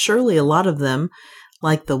 surely a lot of them,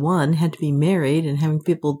 like the one, had to be married and having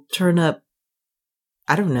people turn up,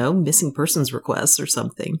 I don't know, missing persons requests or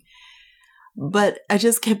something. But I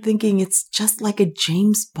just kept thinking it's just like a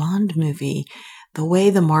James Bond movie. The way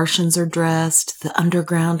the Martians are dressed, the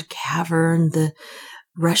underground cavern, the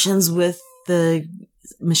Russians with the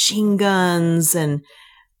machine guns, and,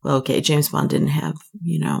 well, okay, James Bond didn't have,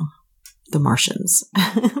 the Martians.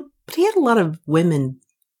 But he had a lot of women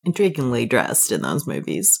intriguingly dressed in those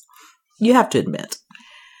movies. You have to admit.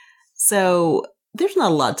 So there's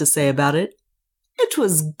not a lot to say about it. It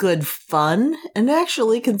was good fun, and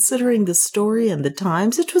actually, considering the story and the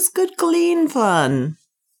times, it was good, clean fun.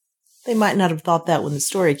 They might not have thought that when the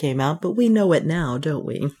story came out, but we know it now, don't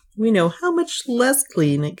we? We know how much less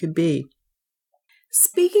clean it could be.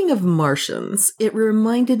 Speaking of Martians, it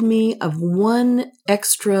reminded me of one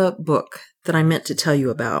extra book that I meant to tell you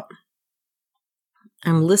about.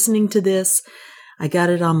 I'm listening to this. I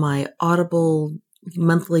got it on my Audible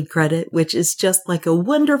monthly credit, which is just like a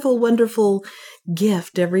wonderful, wonderful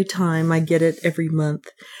gift every time I get it every month.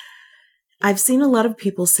 I've seen a lot of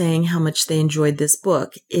people saying how much they enjoyed this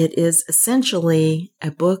book. It is essentially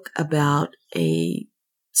a book about a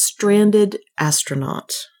stranded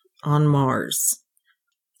astronaut on Mars.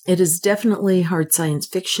 It is definitely hard science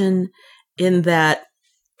fiction in that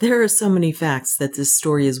there are so many facts that this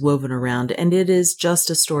story is woven around, and it is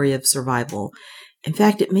just a story of survival. In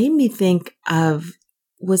fact, it made me think of,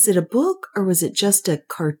 was it a book or was it just a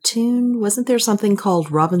cartoon? Wasn't there something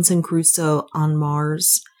called Robinson Crusoe on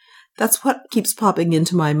Mars? That's what keeps popping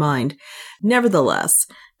into my mind. Nevertheless,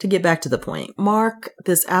 to get back to the point, Mark,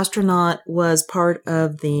 this astronaut, was part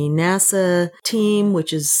of the NASA team,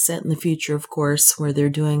 which is set in the future, of course, where they're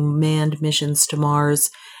doing manned missions to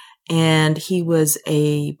Mars. And he was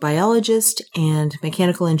a biologist and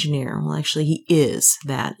mechanical engineer. Well, actually, he is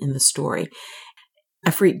that in the story.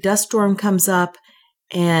 A freak dust storm comes up,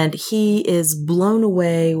 and he is blown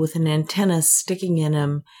away with an antenna sticking in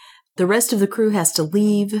him. The rest of the crew has to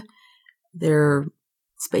leave. Their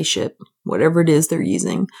spaceship, whatever it is they're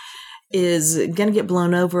using, is going to get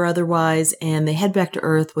blown over otherwise, and they head back to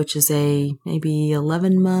Earth, which is a maybe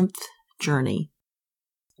 11-month journey.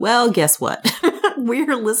 Well, guess what?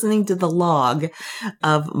 We're listening to the log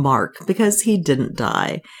of Mark because he didn't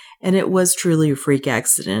die. And it was truly a freak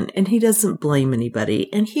accident, and he doesn't blame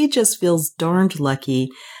anybody. And he just feels darned lucky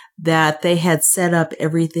that they had set up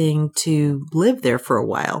everything to live there for a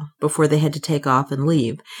while before they had to take off and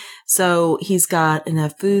leave. So he's got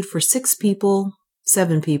enough food for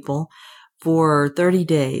 7 people, for 30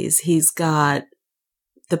 days. He's got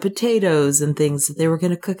the potatoes and things that they were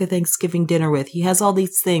going to cook a Thanksgiving dinner with. He has all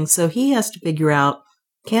these things. So he has to figure out,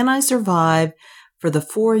 can I survive for the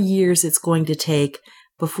 4 years it's going to take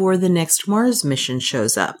before the next Mars mission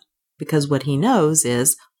shows up? Because what he knows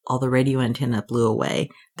is all the radio antenna blew away.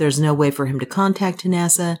 There's no way for him to contact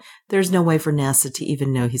NASA. There's no way for NASA to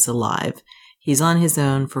even know he's alive. He's on his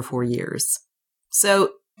own for 4 years.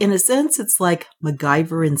 So in a sense, it's like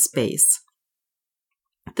MacGyver in space.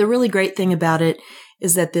 The really great thing about it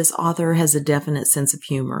is that this author has a definite sense of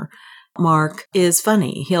humor. Mark is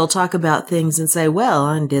funny. He'll talk about things and say, well,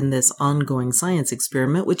 I'm in this ongoing science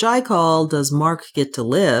experiment, which I call, Does Mark Get to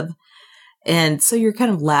Live? And so you're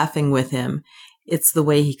kind of laughing with him. It's the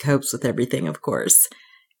way he copes with everything, of course.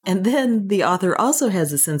 And then the author also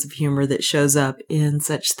has a sense of humor that shows up in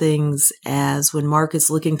such things as when Mark is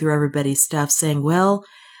looking through everybody's stuff saying, well,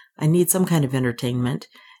 I need some kind of entertainment.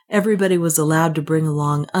 Everybody was allowed to bring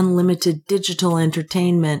along unlimited digital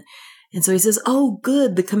entertainment. And so he says, oh,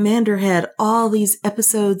 good, the commander had all these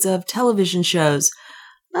episodes of television shows.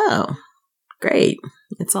 Oh, great.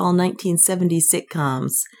 It's all 1970s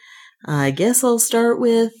sitcoms. I guess I'll start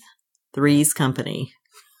with Three's Company.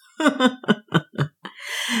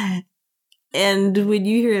 And when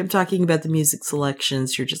you hear him talking about the music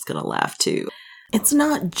selections, you're just going to laugh too. It's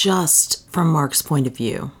not just from Mark's point of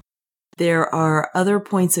view. There are other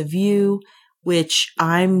points of view, which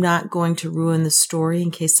I'm not going to ruin the story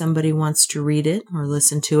in case somebody wants to read it or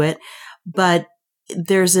listen to it. But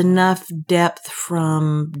there's enough depth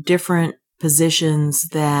from different positions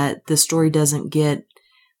that the story doesn't get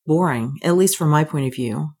boring, at least from my point of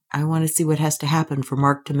view. I want to see what has to happen for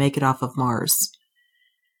Mark to make it off of Mars.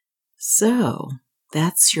 So,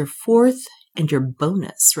 that's your fourth and your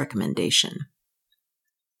bonus recommendation.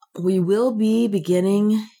 We will be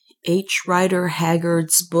beginning H. Rider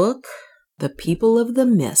Haggard's book, The People of the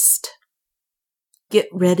Mist. Get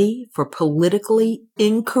ready for politically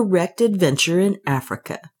incorrect adventure in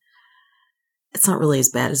Africa. It's not really as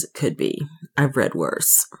bad as it could be. I've read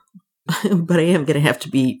worse. But I am going to have to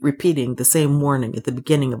be repeating the same warning at the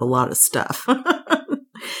beginning of a lot of stuff.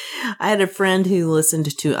 I had a friend who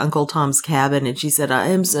listened to Uncle Tom's Cabin, and she said, I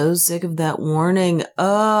am so sick of that warning,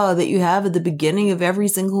 that you have at the beginning of every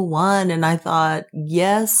single one. And I thought,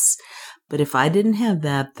 yes, but if I didn't have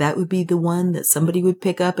that, that would be the one that somebody would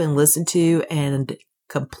pick up and listen to and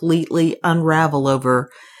completely unravel over,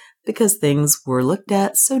 because things were looked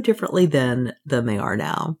at so differently then than they are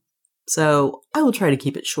now. So I will try to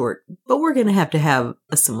keep it short, but we're going to have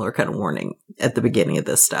a similar kind of warning at the beginning of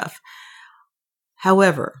this stuff.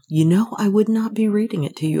 However, I would not be reading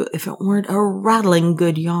it to you if it weren't a rattling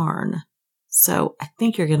good yarn. So I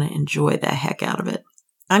think you're going to enjoy the heck out of it.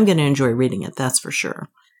 I'm going to enjoy reading it, that's for sure.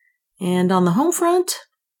 And on the home front,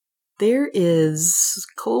 there is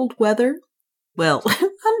cold weather. Well, not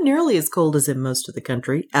nearly as cold as in most of the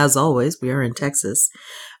country. As always, we are in Texas.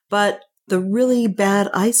 But the really bad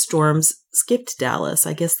ice storms skipped Dallas.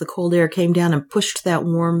 I guess the cold air came down and pushed that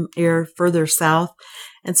warm air further south.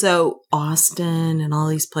 And so Austin and all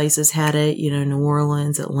these places had it, New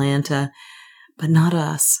Orleans, Atlanta, but not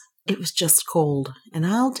us. It was just cold. And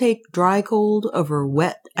I'll take dry cold over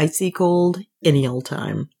wet, icy cold any old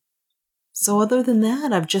time. So other than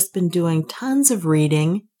that, I've just been doing tons of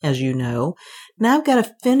reading, as you know. Now I've got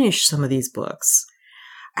to finish some of these books.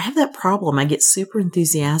 I have that problem. I get super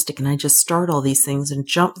enthusiastic and I just start all these things and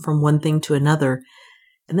jump from one thing to another.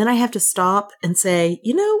 And then I have to stop and say,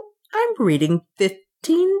 I'm reading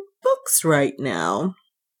 15 books right now.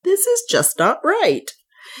 This is just not right.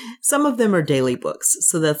 Some of them are daily books,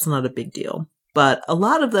 so that's not a big deal. But a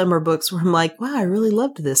lot of them are books where I'm like, wow, I really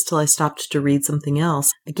loved this till I stopped to read something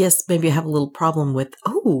else. I guess maybe I have a little problem with,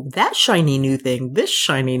 that shiny new thing, this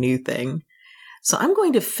shiny new thing. So I'm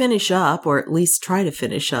going to finish up, or at least try to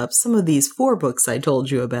finish up, some of these 4 books I told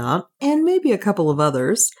you about, and maybe a couple of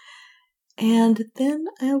others. And then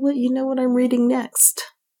I'll let you know what I'm reading next.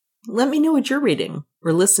 Let me know what you're reading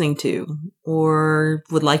or listening to or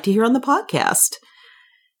would like to hear on the podcast.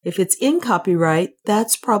 If it's in copyright,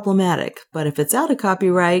 that's problematic. But if it's out of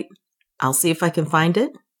copyright, I'll see if I can find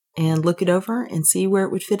it and look it over and see where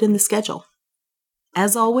it would fit in the schedule.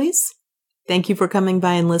 As always, thank you for coming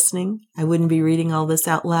by and listening. I wouldn't be reading all this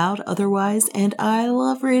out loud otherwise, and I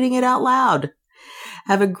love reading it out loud.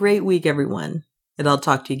 Have a great week, everyone, and I'll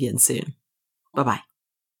talk to you again soon. Bye-bye.